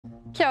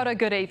Kia ora,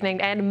 good evening,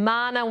 and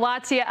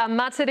Mānawatia a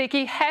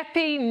Matariki,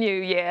 Happy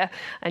New Year.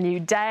 A new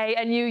day,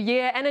 a new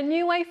year, and a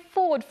new way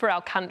forward for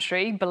our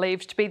country,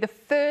 believed to be the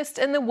first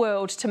in the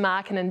world to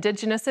mark an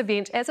Indigenous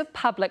event as a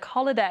public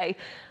holiday.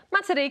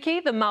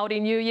 Matariki, the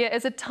Māori New Year,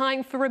 is a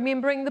time for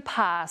remembering the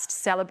past,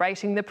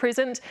 celebrating the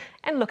present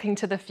and looking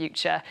to the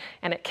future.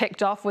 And it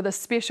kicked off with a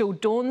special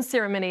dawn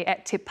ceremony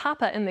at Te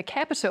Papa in the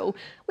capital,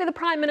 where the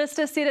Prime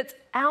Minister said it's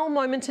our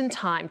moment in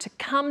time to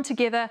come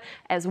together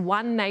as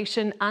one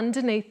nation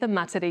underneath the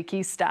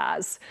Matariki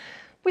stars.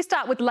 We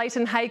start with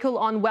Leighton Hakel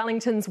on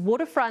Wellington's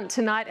waterfront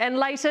tonight. And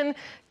Leighton,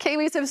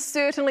 Kiwis have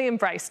certainly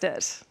embraced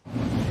it.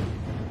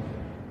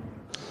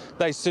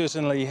 They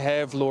certainly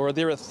have, Laura.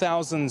 There are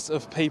thousands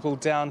of people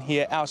down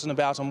here out and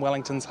about on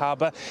Wellington's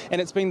harbour,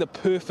 and it's been the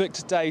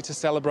perfect day to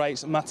celebrate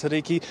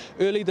Matariki.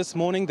 Early this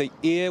morning, the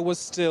air was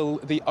still,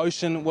 the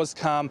ocean was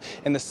calm,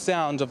 and the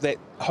sound of that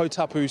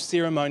hautapu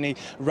ceremony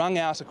rung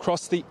out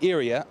across the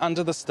area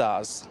under the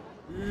stars.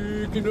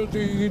 The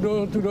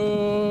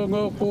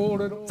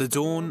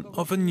dawn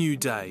of a new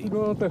day.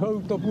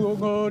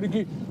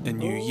 A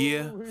new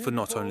year for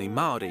not only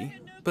Māori,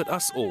 but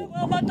us all.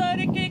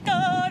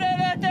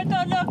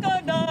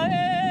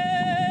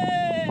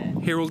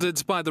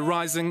 Heralded by the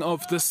rising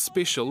of this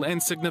special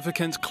and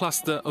significant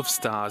cluster of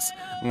stars,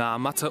 ngā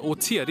mata o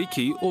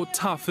Tiariki o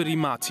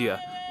Tāwhirimatia,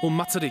 or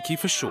Matariki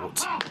for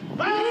short.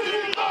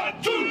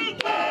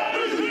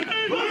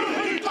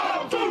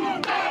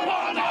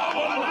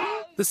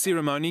 The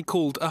ceremony,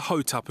 called a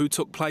hautapu,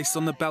 took place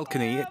on the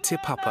balcony at Te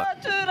Papa.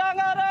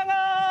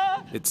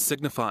 It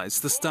signifies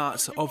the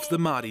start of the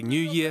Māori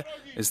New Year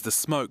as the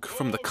smoke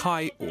from the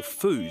kai, or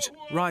food,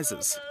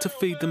 rises to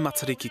feed the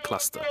Matariki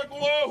cluster.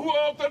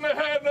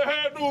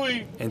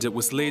 And it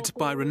was led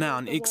by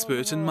renowned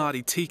expert in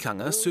Māori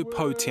tikanga, Sir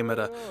Po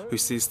Temera, who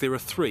says there are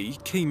three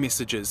key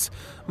messages.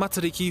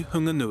 Matariki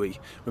hunga nui,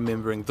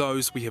 remembering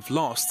those we have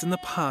lost in the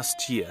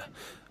past year.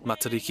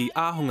 Matariki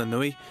ahunga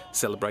nui,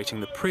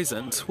 celebrating the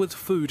present with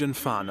food and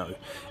whānau.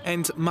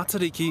 And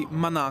Matariki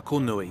manako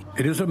nui.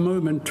 It is a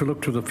moment to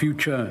look to the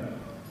future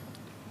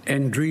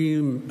and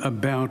dream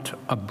about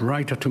a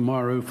brighter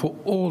tomorrow for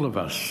all of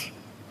us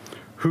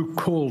who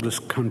call this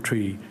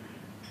country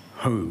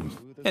home.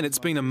 And it's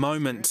been a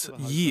moment,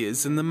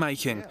 years in the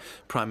making.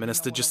 Prime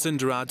Minister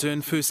Jacinda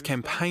Ardern first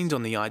campaigned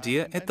on the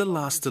idea at the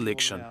last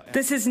election.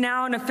 This is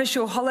now an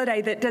official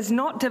holiday that does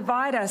not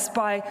divide us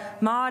by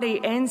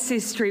Māori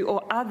ancestry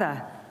or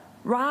other.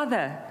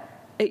 Rather,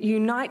 it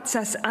unites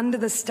us under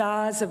the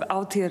stars of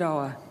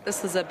Aotearoa.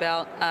 This is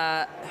about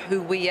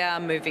who we are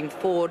moving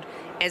forward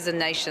as a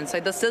nation. So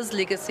this is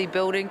legacy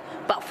building,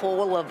 but for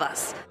all of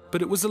us.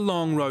 But it was a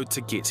long road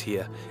to get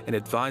here. An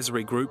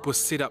advisory group was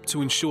set up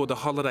to ensure the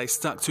holiday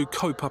stuck to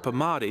kaupapa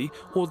Māori,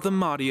 or the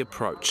Māori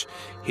approach.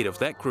 Head of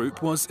that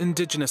group was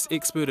Indigenous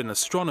expert and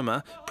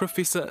astronomer,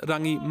 Professor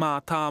Rangi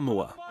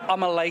Mātāmua.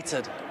 I'm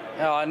elated.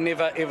 I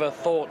never ever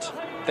thought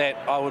that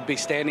I would be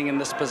standing in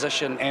this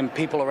position, and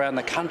people around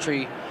the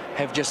country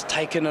have just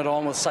taken it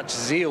on with such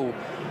zeal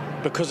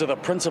because of the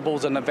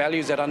principles and the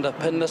values that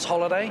underpin this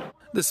holiday.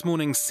 This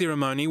morning's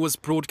ceremony was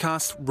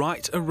broadcast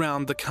right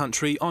around the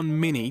country on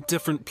many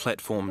different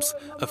platforms.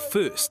 A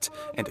first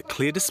and a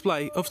clear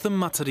display of the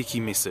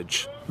Matariki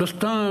message. The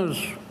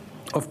stars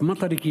of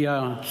Matariki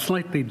are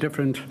slightly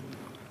different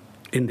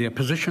in their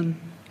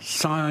position,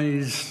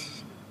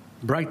 size,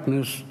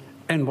 brightness,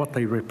 and what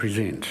they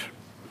represent.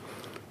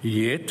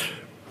 Yet,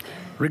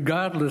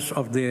 regardless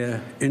of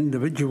their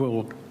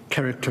individual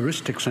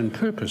characteristics and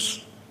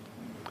purpose,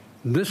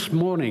 this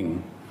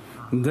morning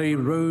they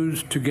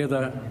rose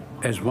together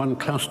as one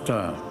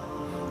cluster,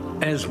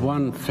 as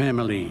one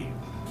family.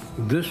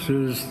 This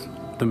is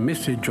the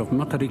message of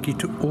Matariki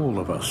to all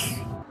of us.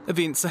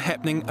 Events are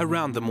happening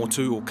around the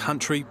motu, or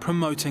country,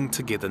 promoting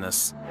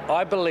togetherness.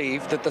 I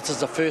believe that this is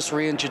the first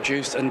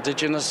reintroduced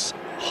Indigenous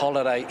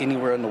holiday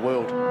anywhere in the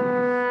world.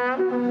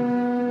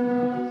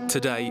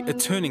 Today, a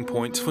turning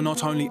point for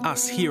not only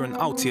us here in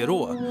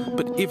Aotearoa,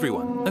 but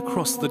everyone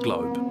across the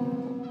globe.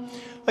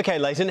 OK,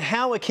 Leighton,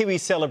 how are Kiwis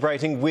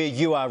celebrating where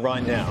you are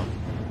right now?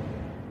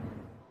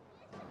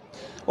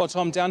 Well,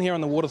 Tom, down here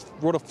on the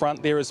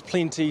waterfront, there is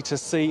plenty to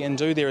see and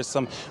do. There is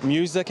some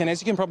music, and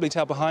as you can probably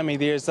tell behind me,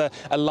 there's a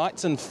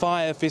lights and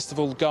fire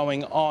festival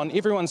going on.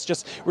 Everyone's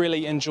just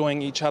really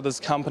enjoying each other's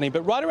company.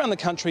 But right around the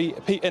country,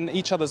 in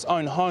each other's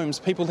own homes,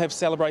 people have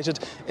celebrated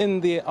in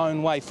their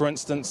own way. For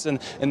instance, in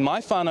my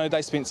whānau,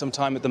 they spent some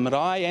time at the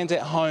marae and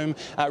at home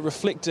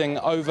reflecting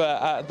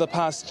over the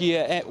past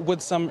year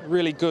with some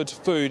really good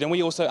food. And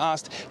we also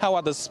asked how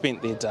others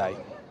spent their day.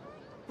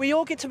 We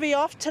all get to be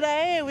off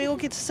today, and we all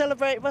get to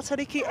celebrate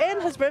Matariki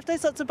and his birthday,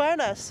 so it's a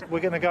bonus.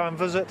 We're going to go and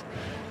visit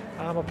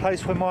a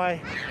place where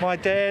my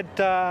dad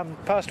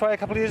passed away a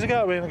couple of years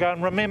ago. We're going to go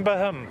and remember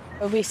him.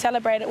 We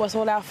celebrate it with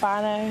all our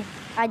whānau.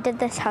 I did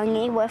this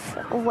hangi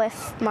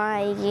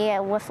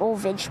with all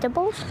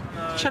vegetables.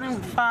 Chilling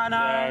with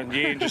whānau.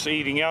 Yeah, just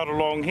eating out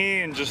along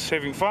here and just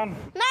having fun.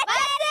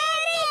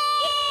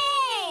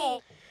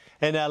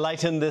 And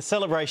Leighton, the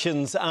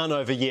celebrations aren't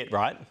over yet,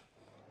 right?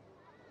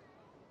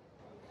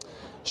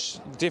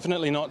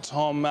 Definitely not,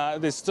 Tom.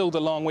 There's still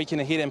the long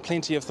weekend ahead and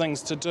plenty of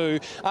things to do.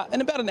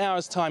 In about an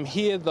hour's time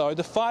here, though,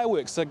 the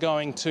fireworks are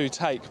going to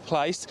take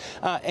place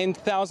and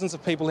thousands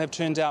of people have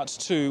turned out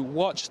to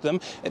watch them.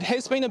 It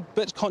has been a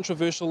bit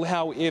controversial,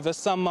 however.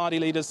 Some Māori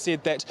leaders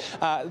said that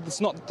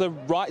it's not the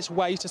right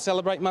way to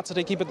celebrate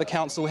Matariki, but the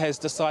council has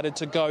decided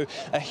to go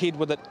ahead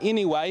with it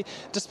anyway.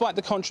 Despite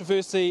the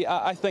controversy,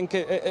 I think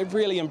it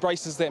really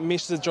embraces that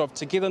message of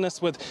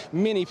togetherness with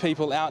many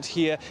people out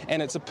here,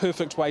 and it's a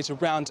perfect way to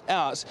round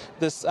out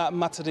this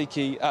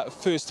Matariki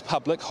first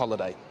public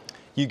holiday.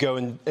 You go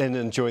and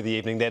enjoy the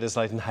evening. That is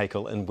Leighton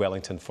Hakel in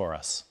Wellington for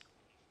us.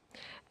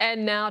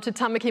 And now to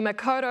Tamaki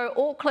Makaurau,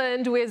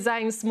 Auckland, where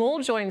Zane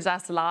Small joins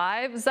us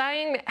live.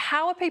 Zane,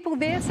 how are people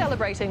there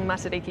celebrating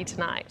Matariki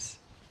tonight?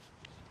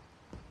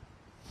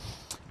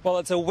 Well,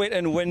 it's a wet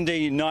and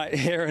windy night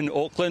here in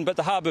Auckland, but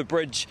the Harbour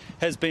Bridge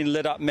has been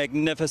lit up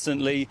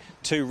magnificently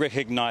to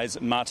recognise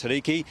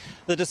Matariki.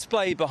 The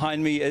display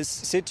behind me is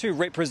said to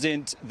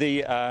represent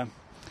the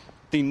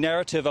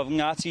narrative of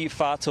Ngāti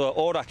Whātua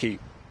Ōraki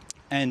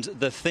and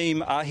the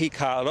theme Ahi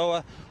Ka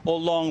Roa, or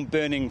long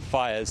burning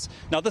fires.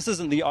 Now, this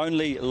isn't the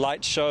only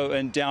light show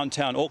in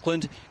downtown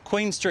Auckland.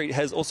 Queen Street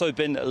has also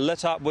been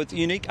lit up with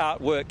unique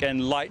artwork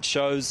and light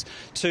shows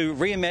to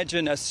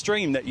reimagine a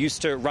stream that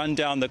used to run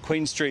down the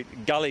Queen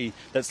Street gully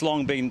that's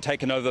long been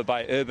taken over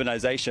by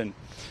urbanisation.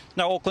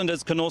 Now,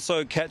 Aucklanders can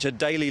also catch a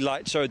daily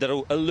light show that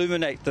will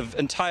illuminate the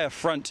entire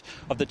front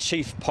of the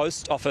Chief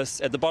Post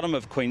Office at the bottom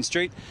of Queen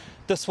Street.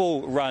 This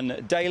will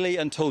run daily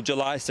until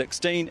July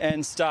 16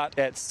 and start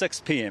at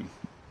 6 p.m.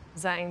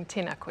 Zane,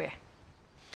 tēnā koe.